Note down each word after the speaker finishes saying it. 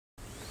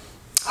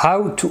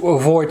How to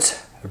avoid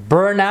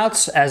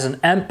burnout as an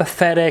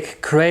empathetic,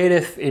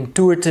 creative,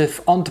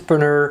 intuitive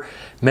entrepreneur.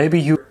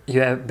 Maybe you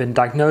have been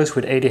diagnosed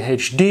with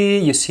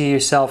ADHD, you see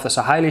yourself as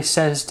a highly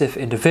sensitive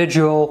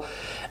individual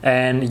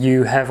and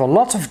you have a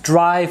lot of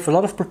drive, a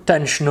lot of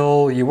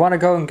potential, you want to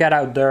go and get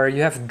out there,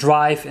 you have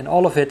drive in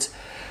all of it,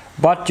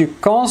 but you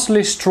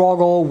constantly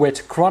struggle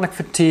with chronic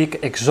fatigue,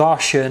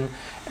 exhaustion,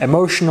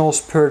 emotional,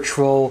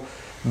 spiritual,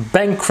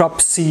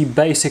 bankruptcy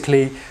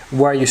basically,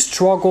 where you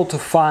struggle to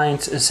find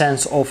a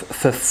sense of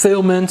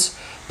fulfillment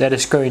that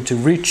is going to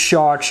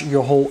recharge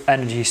your whole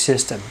energy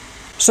system.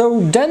 So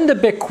then the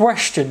big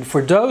question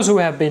for those who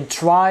have been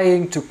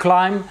trying to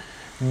climb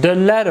the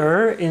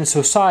ladder in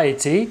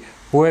society,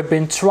 who have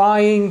been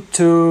trying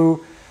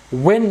to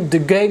win the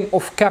game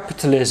of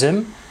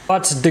capitalism,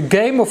 but the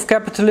game of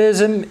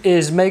capitalism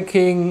is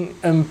making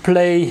a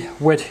play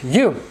with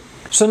you.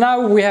 So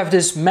now we have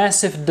this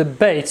massive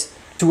debate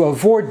to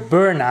avoid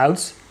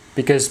burnout,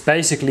 because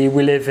basically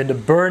we live in the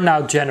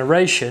burnout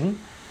generation.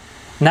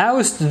 Now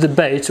is the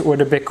debate or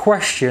the big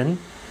question: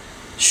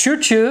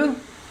 should you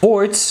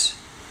avoid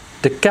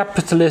the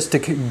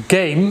capitalistic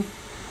game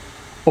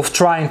of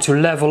trying to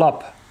level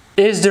up?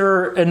 Is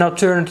there an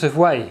alternative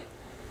way?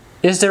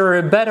 Is there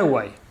a better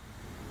way?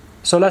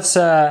 So let's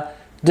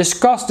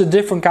discuss the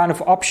different kind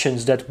of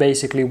options that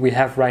basically we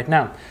have right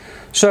now.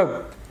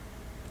 So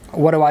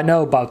what do I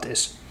know about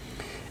this?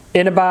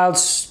 In about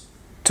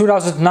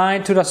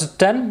 2009,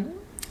 2010,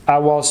 I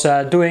was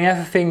doing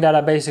everything that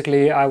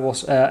I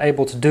was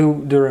able to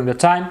do during the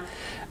time.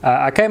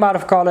 I came out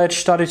of college,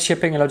 studied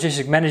shipping and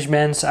logistic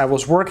management. I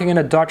was working in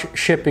a Dutch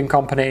shipping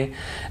company,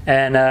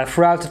 and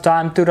throughout the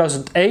time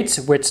 2008,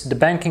 with the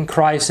banking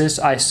crisis,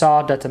 I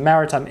saw that the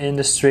maritime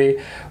industry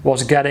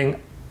was going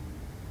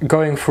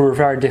through a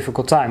very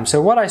difficult time. So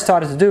what I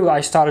started to do,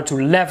 I started to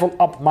level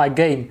up my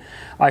game.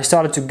 I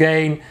started to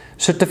gain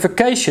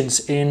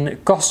certifications in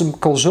custom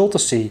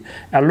consultancy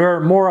and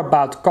learn more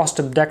about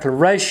custom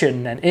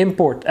declaration and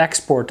import,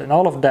 export and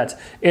all of that,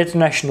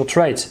 international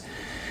trade.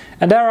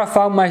 And there I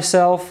found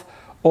myself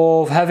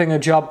of having a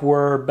job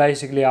where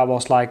basically I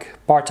was like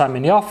part-time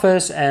in the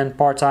office and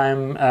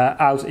part-time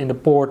out in the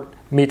port,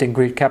 meet and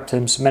greet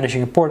captains,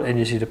 managing a port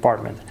agency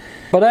department.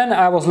 But then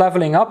I was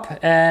leveling up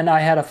and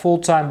I had a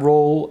full-time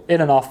role in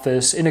an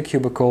office, in a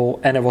cubicle,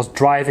 and it was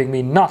driving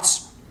me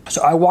nuts.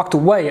 So I walked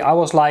away. I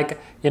was like,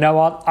 you know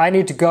what, I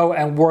need to go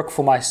and work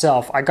for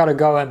myself. I gotta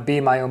go and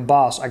be my own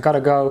boss. I gotta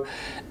go,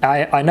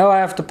 I know I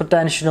have the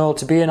potential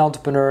to be an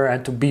entrepreneur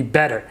and to be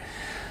better.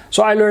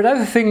 So I learned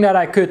everything that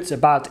I could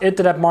about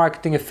internet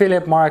marketing,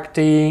 affiliate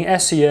marketing,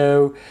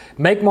 SEO,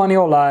 make money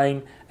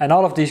online, and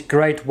all of these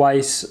great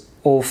ways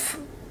of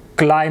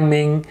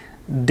climbing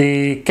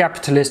the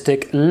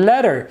capitalistic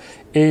ladder,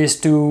 is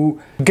to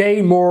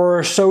gain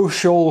more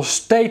social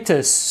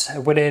status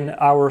within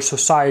our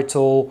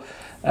societal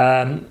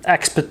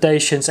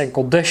expectations and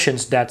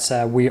conditions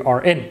that we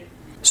are in.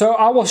 So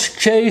I was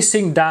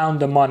chasing down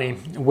the money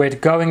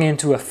with going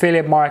into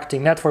affiliate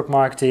marketing, network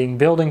marketing,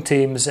 building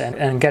teams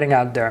and getting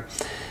out there.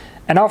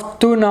 And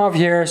after 2.5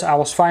 years, I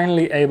was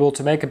finally able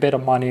to make a bit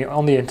of money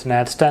on the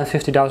internet,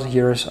 10-50,000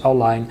 euros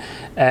online.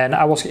 And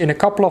I was in a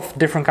couple of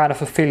different kind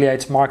of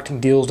affiliate marketing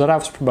deals that I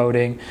was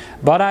promoting.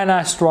 But then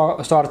I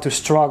started to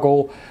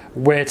struggle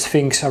with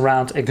things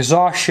around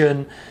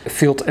exhaustion,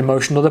 felt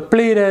emotional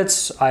depleted,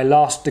 I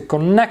lost the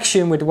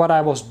connection with what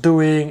I was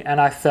doing,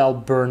 and I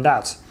felt burned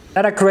out.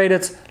 And I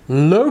created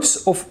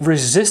loads of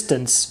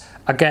resistance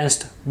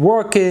against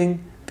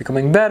working,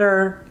 becoming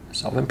better,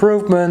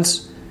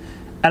 self-improvement.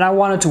 And I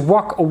wanted to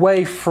walk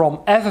away from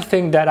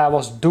everything that I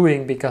was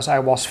doing because I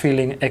was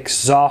feeling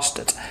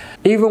exhausted.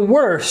 Even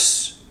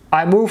worse,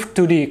 I moved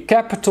to the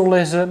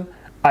capitalism.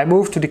 I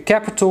moved to the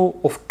capital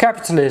of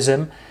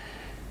capitalism,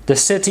 the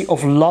city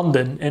of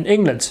London in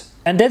England.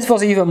 And this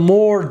was even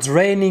more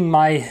draining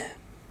my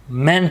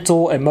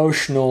mental,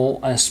 emotional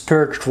and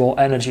spiritual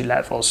energy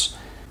levels.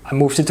 I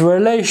moved into a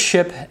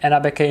relationship and I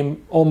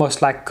became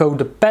almost like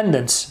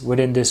codependent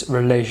within this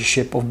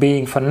relationship of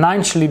being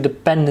financially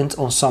dependent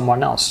on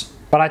someone else.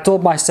 But I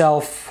told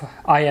myself,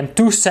 I am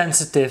too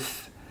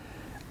sensitive,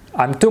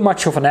 I'm too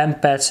much of an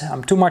empath,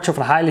 I'm too much of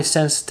a highly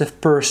sensitive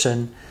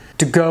person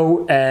to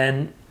go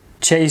and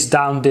chase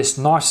down this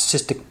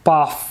narcissistic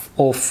path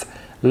of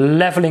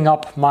leveling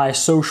up my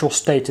social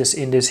status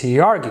in this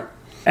hierarchy.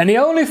 And the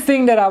only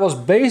thing that I was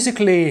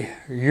basically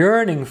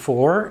yearning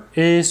for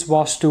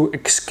was to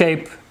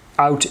escape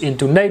out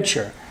into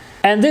nature.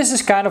 And this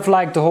is kind of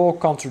like the whole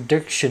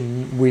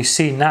contradiction we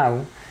see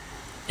now,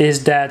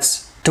 is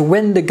that to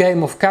win the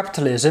game of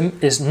capitalism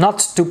is not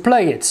to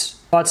play it,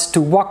 but to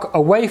walk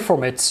away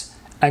from it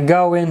and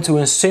go into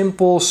a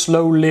simple,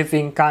 slow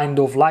living kind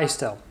of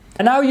lifestyle.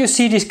 And now you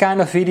see these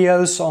kind of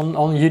videos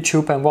on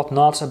YouTube and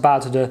whatnot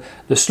about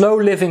the slow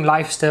living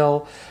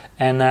lifestyle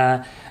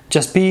and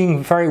just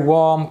being very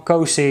warm,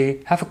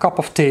 cozy, have a cup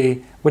of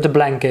tea with the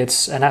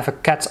blankets and have a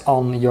cat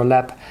on your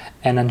lap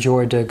and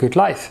enjoy the good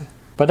life.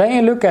 But then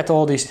you look at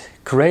all these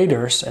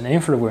creators and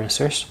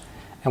influencers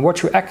and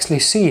what you're actually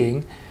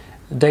seeing,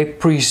 they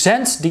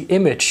present the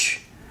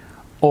image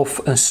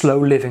of a slow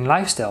living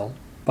lifestyle.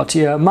 But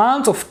the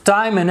amount of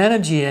time and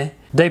energy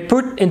they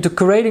put into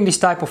creating these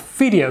type of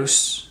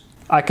videos,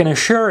 I can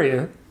assure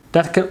you,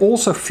 that can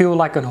also feel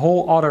like a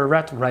whole other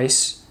rat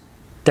race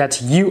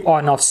that you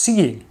are not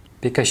seeing,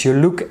 because you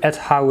look at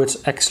how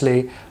it's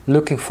actually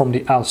looking from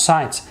the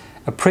outside.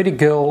 A pretty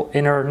girl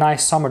in her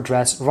nice summer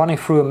dress running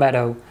through a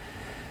meadow,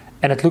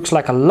 and it looks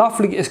like a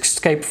lovely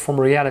escape from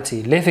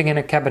reality, living in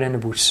a cabin in the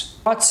woods.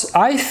 What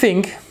I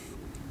think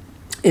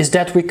is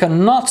that we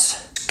cannot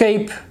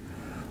escape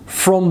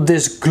from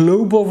this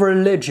global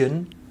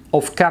religion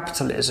of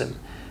capitalism,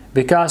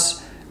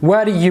 because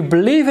whether you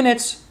believe in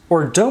it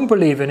or don't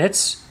believe in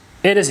it,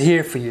 it is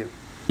here for you.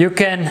 You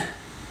can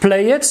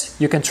play it,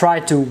 you can try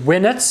to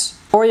win it,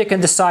 or you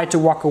can decide to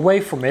walk away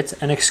from it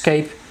and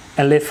escape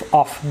and live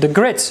off the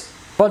grid.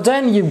 But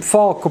then you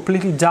fall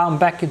completely down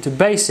back into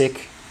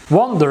basic,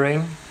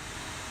 wondering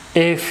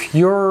if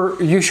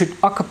you should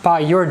occupy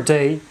your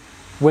day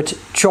with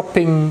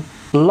chopping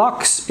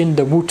logs in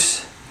the wood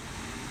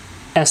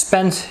and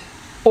spend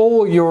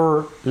all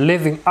your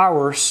living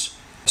hours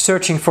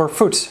searching for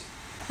food.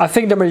 I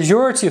think the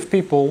majority of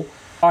people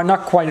are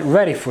not quite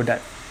ready for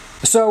that.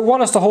 So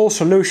what is the whole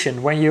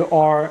solution when you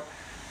are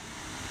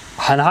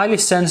a highly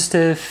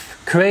sensitive,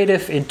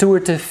 creative,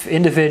 intuitive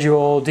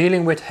individual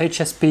dealing with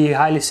HSP,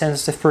 highly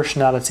sensitive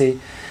personality,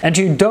 and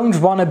you don't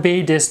want to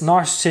be this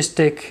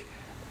narcissistic,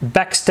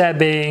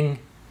 backstabbing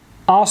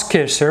ass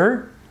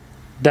kisser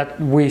that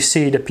we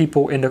see the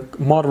people in the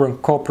modern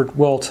corporate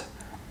world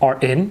are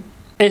in,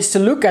 is to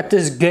look at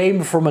this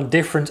game from a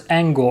different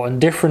angle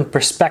and different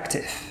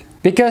perspective.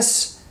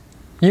 Because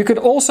you could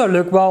also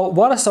look, well,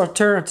 what is the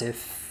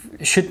alternative?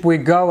 Should we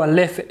go and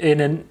live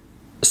in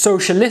a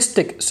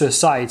socialistic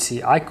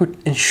society? I could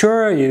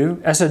assure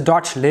you, as a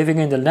Dutch living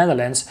in the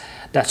Netherlands,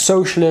 that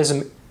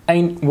socialism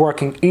ain't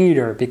working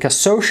either, because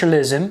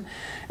socialism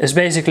is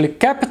basically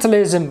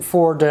capitalism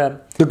for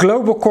the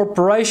global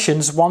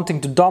corporations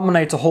wanting to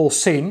dominate the whole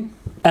scene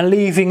and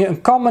leaving a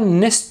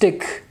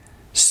communistic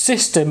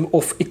system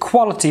of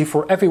equality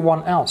for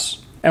everyone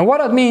else. And what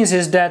that means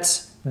is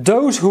that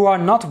those who are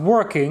not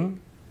working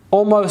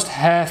almost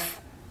have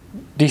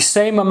the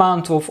same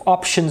amount of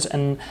options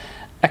and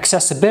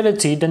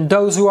accessibility than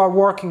those who are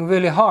working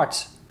really hard.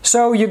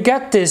 So you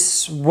get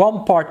this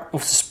one part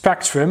of the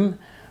spectrum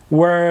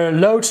where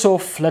loads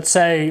of, let's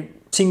say,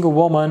 single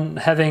women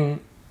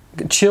having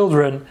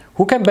children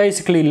who can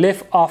basically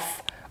live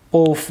off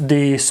of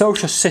the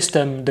social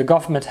system the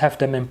government have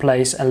them in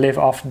place and live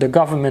off the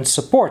government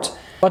support.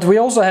 But we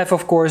also have,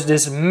 of course,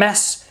 this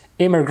mass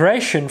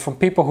immigration from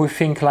people who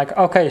think like,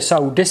 okay,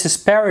 so this is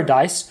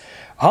paradise.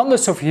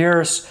 Hundreds of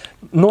years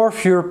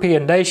North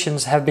European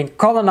nations have been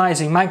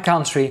colonizing my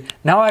country.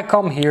 Now I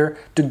come here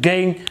to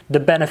gain the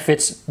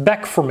benefits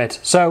back from it.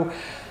 So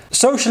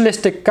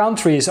socialistic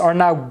countries are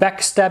now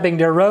backstabbing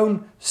their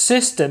own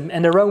system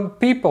and their own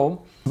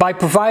people by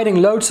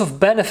providing loads of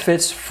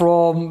benefits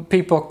from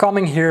people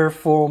coming here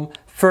from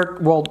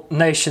third world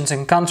nations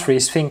and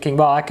countries, thinking,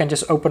 well, I can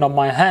just open up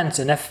my hands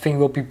and everything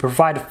will be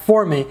provided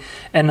for me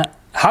and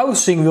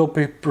housing will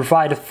be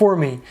provided for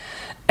me.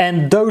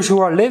 And those who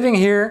are living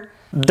here,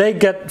 they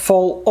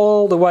fall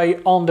all the way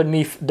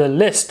underneath the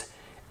list.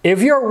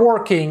 If you're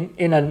working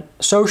in a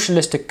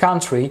socialistic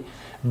country,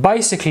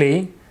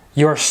 basically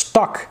you're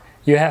stuck.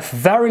 You have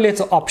very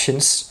little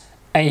options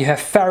and you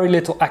have very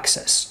little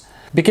access.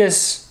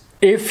 Because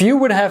if you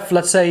would have,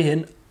 let's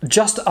say,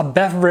 just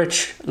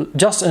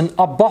an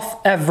above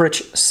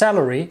average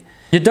salary,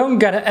 you don't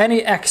get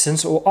any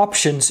access or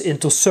options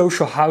into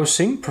social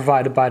housing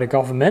provided by the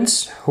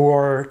governments, who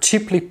are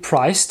cheaply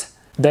priced.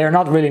 They are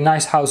not really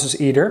nice houses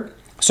either.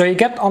 So you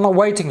get on a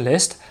waiting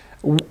list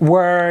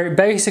where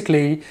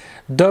basically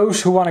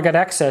those who want to get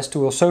access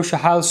to a social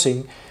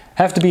housing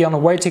have to be on a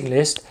waiting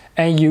list,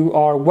 and you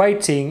are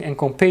waiting and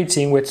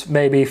competing with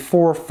maybe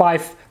 4,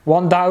 5,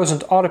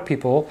 1,000 other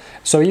people.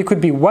 So you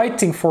could be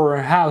waiting for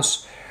a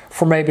house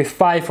for maybe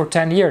 5 or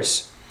 10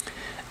 years.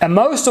 And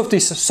most of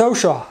these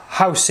social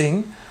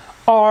housing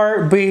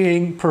are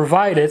being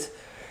provided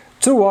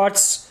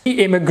towards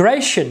the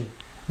immigration.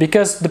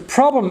 Because the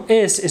problem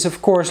is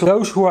of course,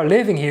 those who are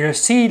living here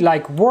see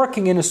like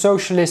working in a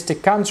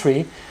socialistic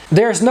country,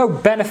 there's no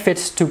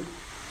benefits to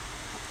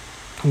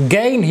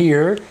gain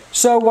here.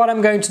 So what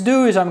I'm going to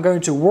do is I'm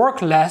going to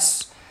work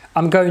less.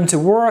 I'm going to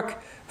work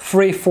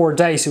 3-4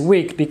 days a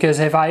week, because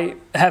if I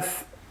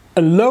have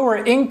a lower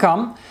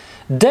income,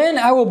 then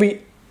I will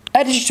be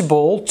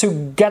eligible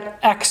to get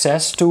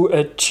access to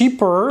a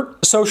cheaper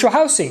social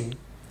housing.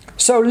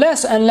 So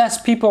less and less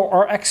people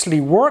are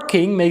actually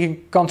working,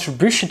 making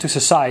contribution to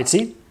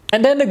society.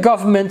 And then the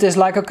government is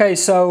like, okay,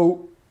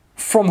 so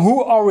from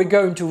who are we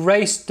going to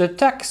raise the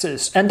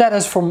taxes? And that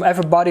is from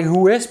everybody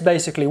who is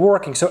basically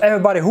working. So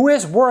everybody who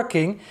is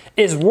working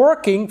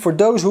for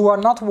those who are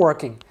not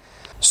working.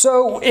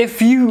 So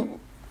if you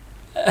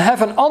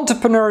have an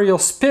entrepreneurial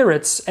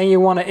spirit and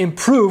you want to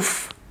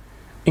improve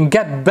and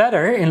get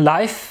better in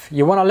life,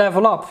 you want to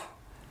level up,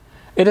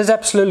 it is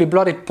absolutely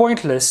bloody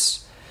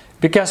pointless.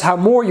 Because how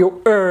more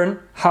you earn,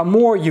 how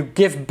more you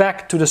give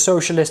back to the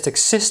socialistic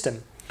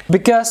system.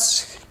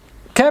 Because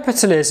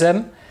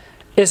capitalism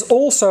is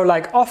also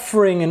like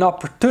offering an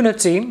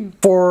opportunity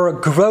for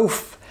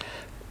growth,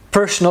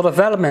 personal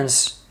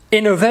developments,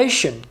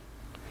 innovation.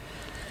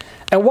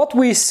 And what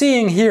we're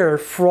seeing here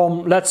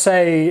from, let's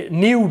say,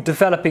 new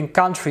developing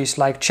countries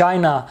like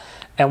China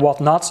and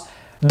whatnot,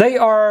 they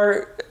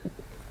are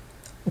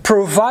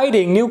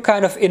providing new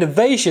kind of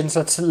innovations.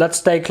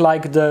 Let's take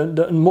like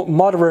the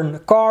modern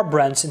car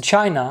brands in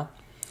China.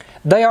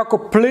 They are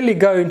completely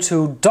going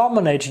to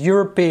dominate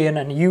European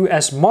and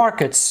US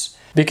markets,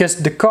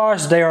 because the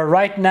cars they are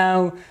right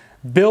now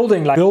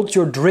building, like Build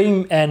Your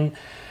Dream and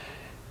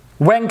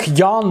Wang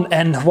Yan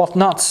and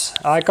whatnot,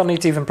 I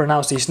can't even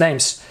pronounce these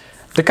names.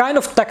 The kind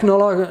of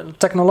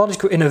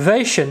technological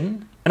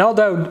innovation, and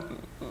although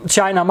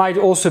China might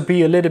also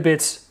be a little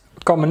bit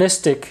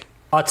communistic,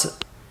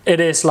 but it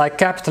is like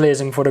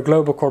capitalism for the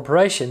global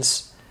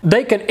corporations,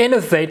 they can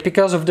innovate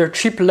because of their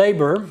cheap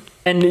labor,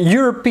 and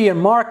European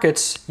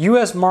markets,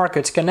 US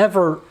markets can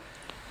never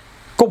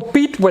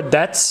compete with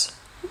that.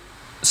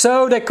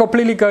 So they're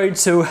completely going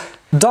to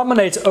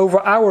dominate over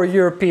our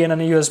European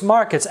and US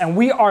markets, and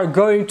we are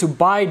going to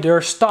buy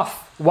their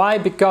stuff. Why?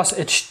 Because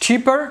it's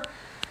cheaper,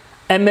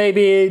 and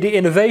maybe the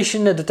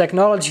innovation and the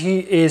technology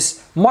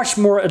is much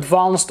more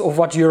advanced of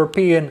what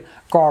European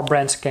car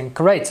brands can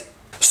create.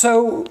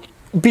 So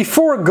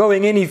before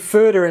going any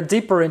further and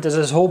deeper into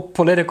this whole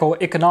political,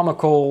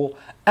 economical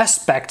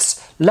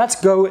aspects, let's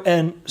go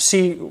and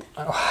see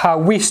how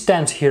we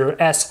stand here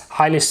as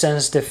highly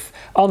sensitive,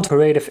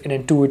 creative and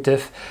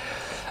intuitive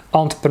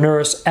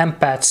entrepreneurs,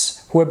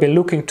 empaths, who have been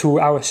looking to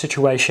our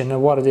situation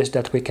and what it is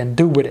that we can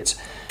do with it.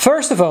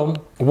 First of all,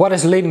 what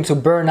is leading to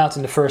burnout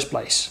in the first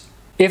place?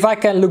 If I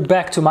can look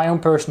back to my own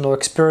personal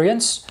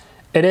experience,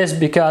 it is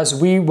because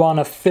we want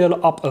to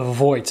fill up a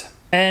void.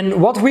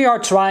 And what we are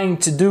trying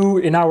to do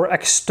in our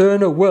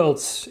external world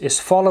is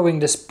following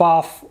this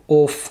path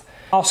of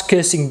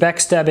ass-kissing,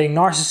 backstabbing,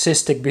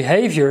 narcissistic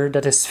behavior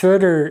that is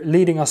further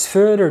leading us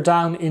further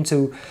down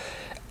into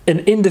an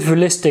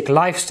individualistic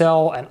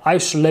lifestyle and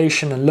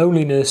isolation and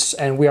loneliness,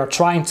 and we are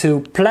trying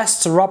to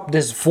plaster up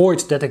this void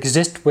that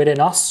exists within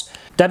us.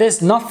 That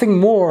is nothing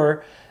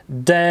more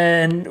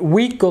than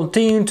we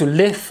continue to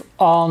live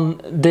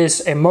on this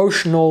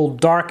emotional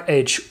dark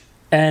age,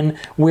 and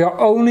we are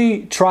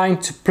only trying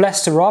to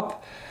plaster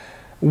up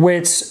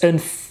with a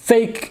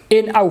fake,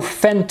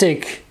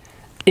 inauthentic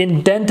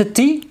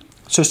identity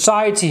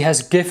society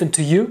has given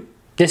to you.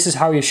 This is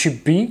how you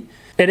should be.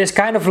 It is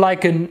kind of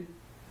like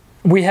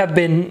we have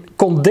been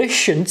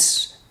conditioned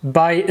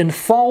by a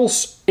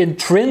false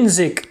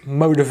intrinsic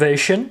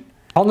motivation.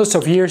 Hundreds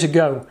of years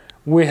ago,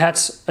 we had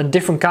a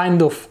different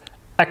kind of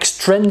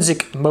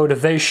extrinsic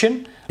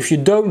motivation. If you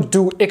don't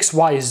do X,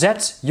 Y, Z,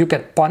 you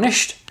get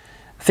punished.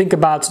 Think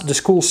about the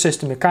school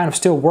system. It kind of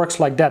still works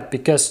like that,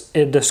 because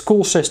the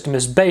school system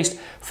is based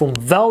from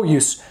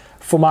values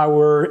from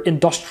our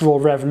industrial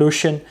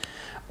revolution,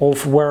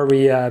 of where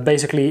we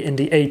basically in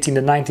the 18th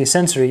and 19th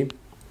century,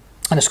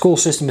 and the school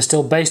system is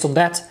still based on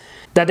that.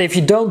 That if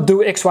you don't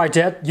do X, Y,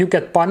 Z, you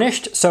get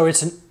punished. So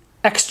it's an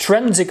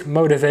extrinsic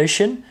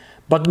motivation.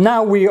 But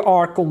now we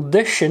are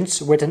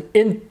conditioned with an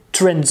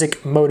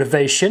intrinsic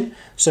motivation.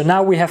 So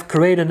now we have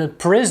created a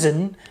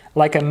prison,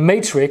 like a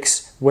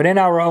matrix within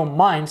our own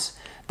minds,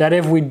 that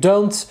if we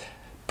don't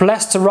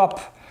plaster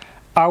up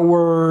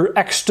our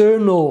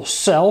external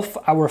self,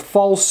 our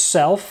false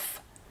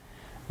self,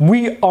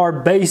 we are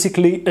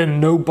basically a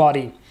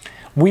nobody.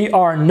 We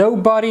are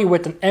nobody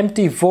with an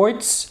empty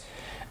void.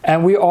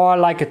 And we are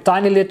like a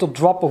tiny little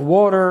drop of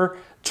water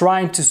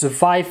trying to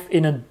survive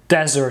in a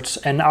desert.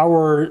 And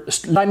our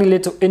tiny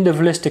little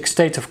individualistic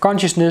state of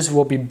consciousness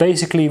will be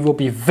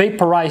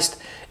vaporized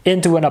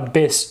into an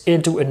abyss,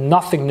 into a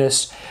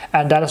nothingness.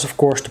 And that is of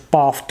course the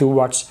path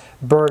towards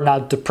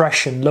burnout,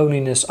 depression,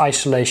 loneliness,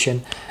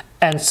 isolation,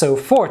 and so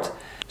forth.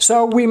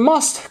 So we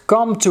must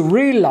come to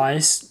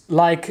realize,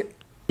 like,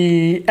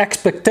 the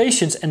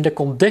expectations and the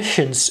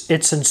conditions,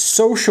 it's a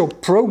social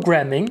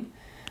programming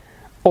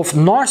of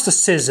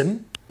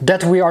narcissism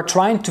that we are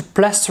trying to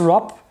plaster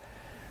up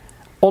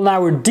on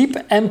our deep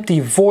empty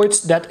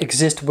voids that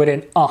exist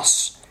within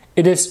us.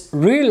 It is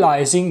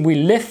realizing we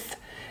live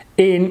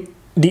in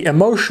the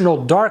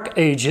emotional dark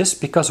ages,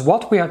 because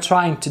what we are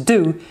trying to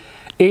do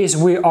is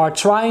we are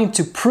trying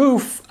to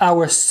prove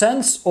our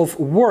sense of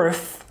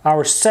worth,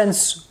 our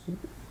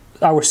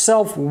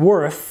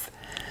self-worth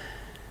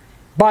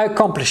by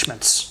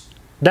accomplishments.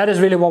 That is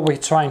really what we're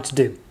trying to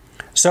do.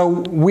 So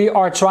we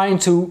are trying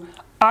to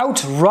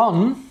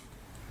outrun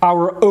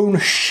our own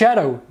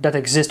shadow that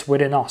exists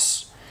within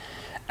us.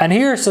 And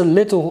here's a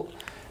little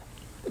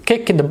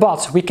kick in the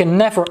butt. We can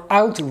never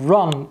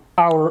outrun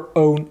our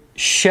own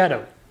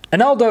shadow.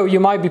 And although you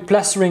might be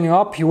plastering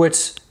up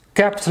with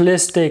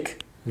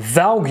capitalistic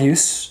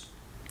values,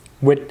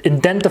 with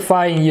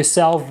identifying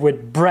yourself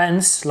with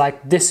brands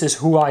like this is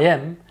who I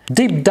am,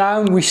 deep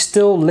down we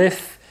still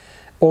live,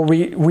 or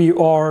we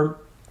are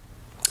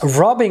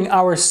robbing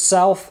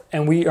ourselves,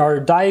 and we are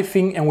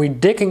diving and we're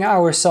digging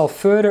ourselves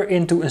further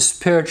into a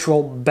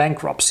spiritual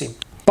bankruptcy.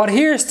 But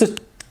here's the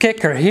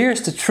kicker,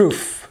 here's the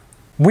truth.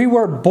 We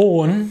were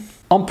born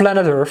on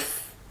planet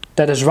Earth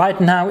that is right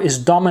now is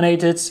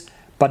dominated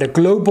by the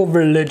global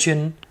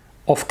religion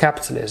of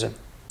capitalism.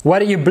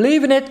 Whether you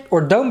believe in it or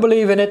don't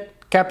believe in it,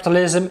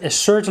 capitalism is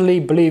certainly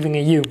believing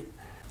in you.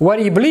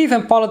 Whether you believe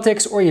in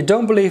politics or you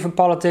don't believe in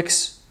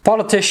politics,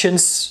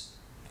 politicians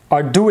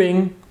are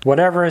doing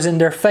whatever is in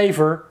their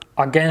favor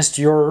against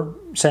your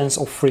sense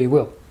of free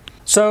will.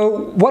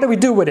 So what do we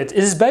do with it?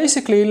 It is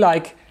basically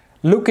like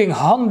looking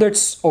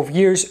hundreds of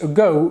years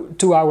ago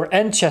to our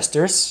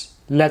ancestors.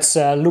 Let's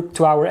look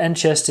to our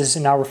ancestors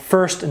in our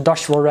first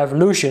industrial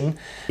revolution,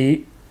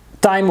 the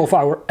time of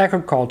our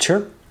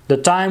agriculture, the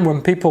time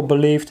when people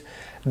believed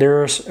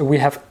we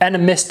have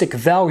animistic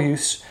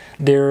values,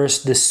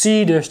 there's the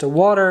sea, there's the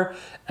water,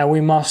 and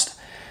we must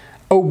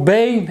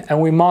obey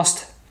and we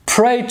must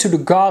pray to the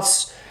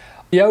gods,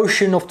 the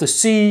ocean of the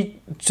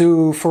sea,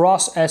 for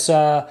us as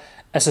a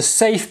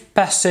safe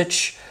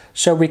passage,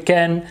 so we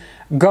can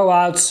go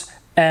out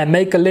and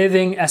make a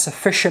living as a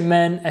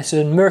fisherman, as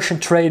a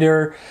merchant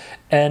trader,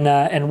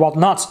 and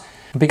whatnot.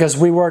 Because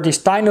we were these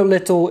tiny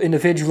little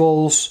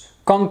individuals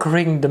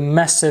conquering the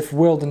massive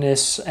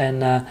wilderness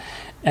and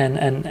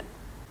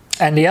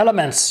the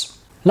elements.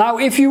 Now,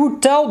 if you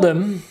would tell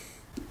them,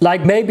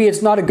 like maybe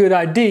it's not a good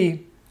idea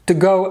to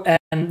go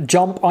and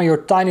jump on your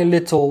tiny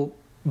little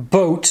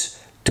boat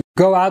to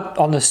go out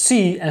on the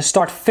sea and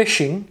start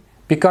fishing,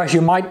 because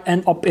you might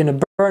end up in a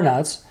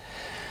burnout,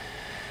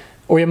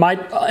 or you might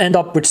end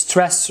up with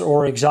stress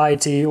or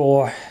anxiety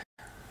or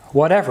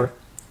whatever.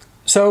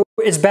 So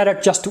it's better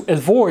just to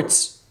avoid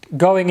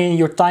going in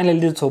your tiny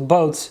little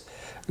boat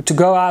to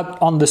go out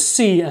on the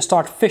sea and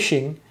start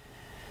fishing,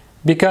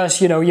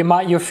 because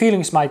your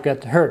feelings might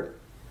get hurt.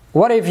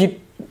 What if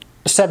you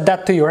said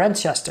that to your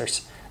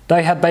ancestors?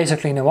 They had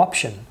basically no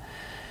option,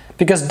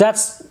 because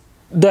that's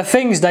the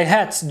things they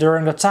had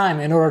during the time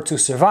in order to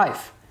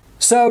survive.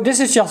 So this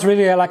is just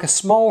really like a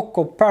small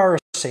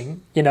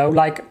comparison,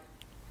 like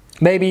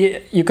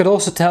maybe you could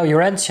also tell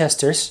your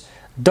ancestors,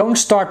 don't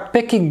start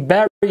picking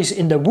berries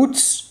in the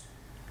woods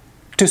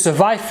to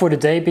survive for the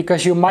day,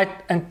 because you might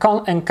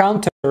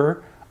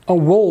encounter a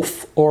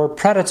wolf or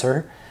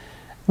predator,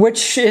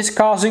 which is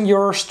causing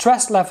your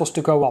stress levels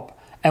to go up.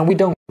 And we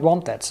don't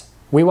want that.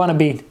 We want to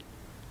be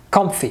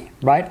comfy,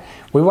 right?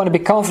 We want to be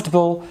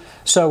comfortable,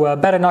 so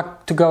better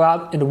not to go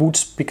out in the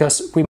woods,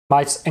 because we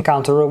might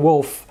encounter a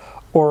wolf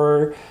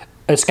or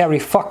a scary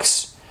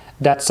fox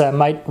that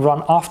might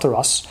run after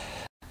us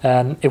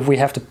if we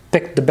have to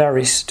pick the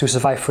berries to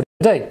survive for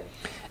the day.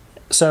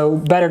 So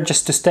better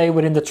just to stay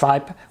within the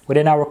tribe,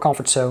 within our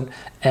comfort zone.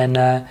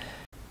 And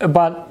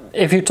but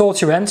if you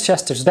told your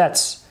ancestors that,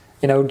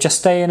 just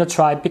stay in the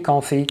tribe, be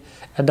comfy,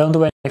 and don't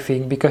do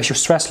anything, because your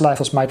stress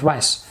levels might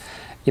rise.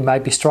 You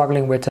might be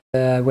struggling with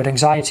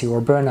anxiety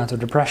or burnout or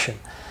depression.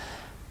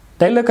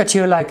 They look at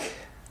you like,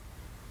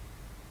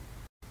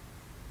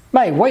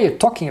 mate, what are you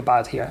talking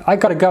about here? I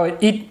gotta go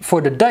and eat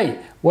for the day.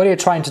 What are you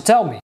trying to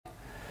tell me?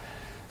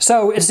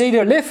 So it's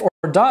either live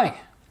or die.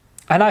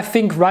 And I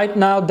think right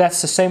now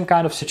that's the same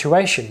kind of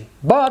situation.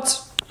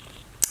 But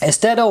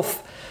instead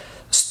of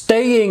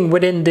staying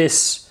within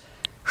this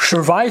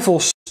survival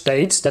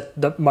state that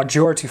the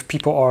majority of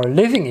people are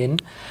living in,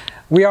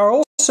 we are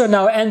also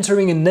now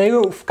entering a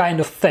new kind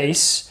of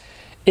phase,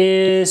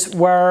 is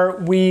where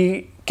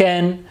we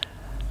can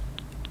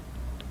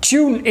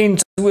tune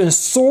into a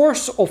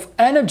source of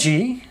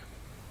energy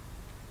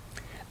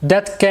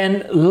that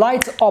can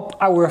light up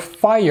our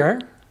fire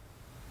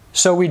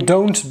so we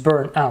don't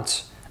burn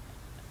out.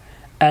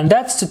 And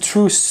that's the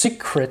true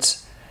secret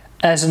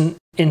as an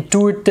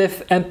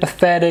intuitive,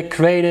 empathetic,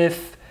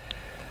 creative,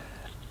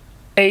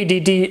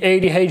 ADD,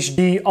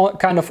 ADHD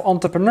kind of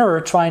entrepreneur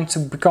trying to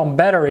become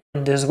better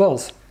in this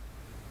world.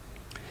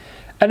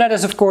 And that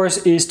is, of course,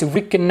 is to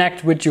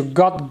reconnect with your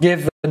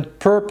God-given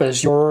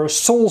purpose, your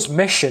soul's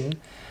mission,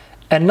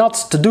 and not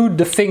to do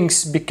the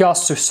things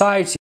because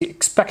society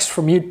expects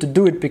from you to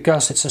do it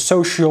because it's a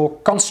social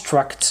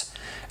construct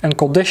and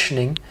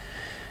conditioning.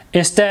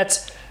 Instead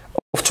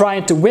of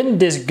trying to win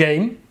this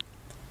game,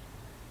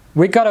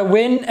 we gotta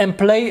win and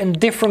play a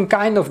different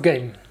kind of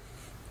game.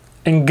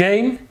 A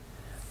game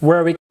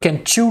where we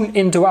can tune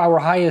into our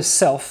highest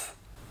self,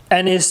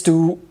 and is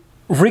to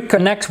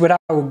reconnect with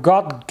our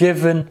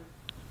God-given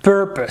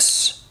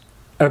purpose.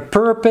 A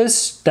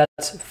purpose that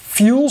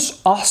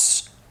fuels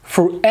us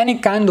through any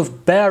kind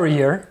of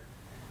barrier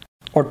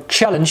or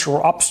challenge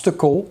or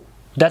obstacle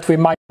that we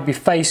might be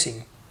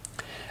facing.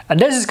 And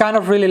this is kind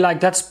of really like,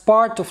 that's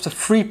part of the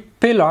 3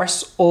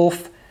 pillars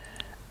of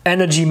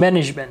energy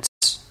management.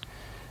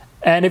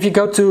 And if you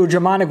go to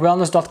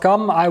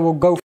germanicwellness.com, I will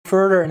go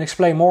further and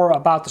explain more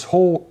about this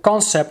whole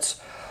concept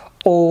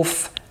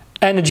of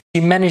energy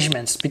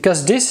management,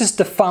 because this is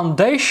the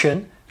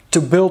foundation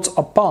to build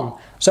upon.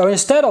 So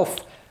instead of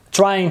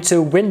trying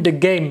to win the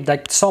game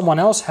that someone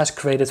else has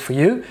created for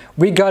you,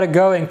 we gotta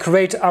go and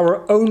create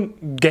our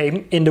own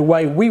game in the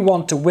way we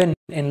want to win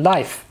in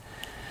life.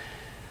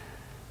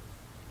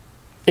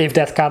 If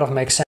that kind of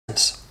makes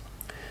sense.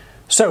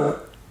 So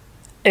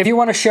if you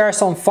want to share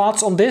some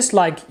thoughts on this,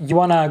 like you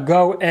want to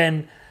go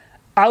and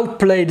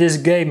outplay this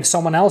game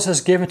someone else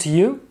has given to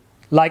you,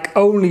 like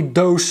only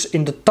those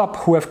in the top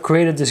who have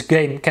created this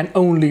game can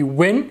only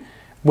win,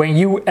 when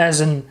you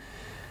as an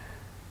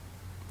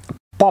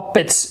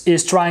puppet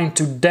is trying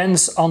to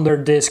dance under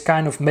this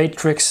kind of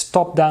matrix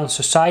top-down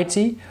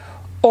society?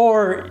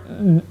 Or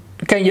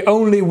can you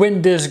only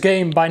win this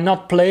game by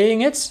not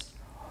playing it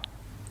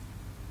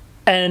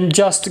and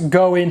just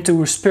go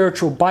into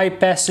spiritual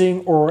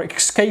bypassing or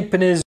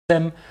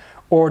escapism,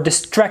 or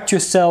distract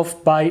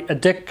yourself by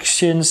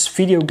addictions,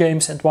 video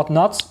games and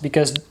whatnot,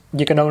 because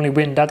you can only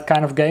win that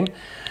kind of game?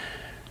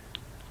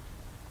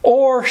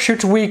 Or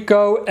should we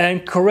go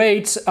and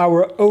create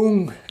our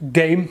own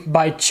game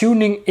by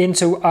tuning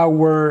into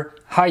our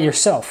higher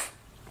self?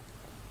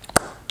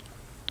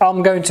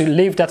 I'm going to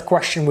leave that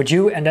question with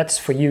you, and that's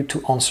for you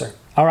to answer.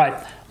 Alright,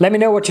 let me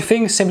know what you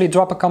think. Simply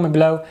drop a comment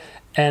below,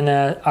 and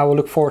I will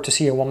look forward to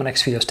see you in one of my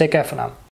next videos. Take care for now.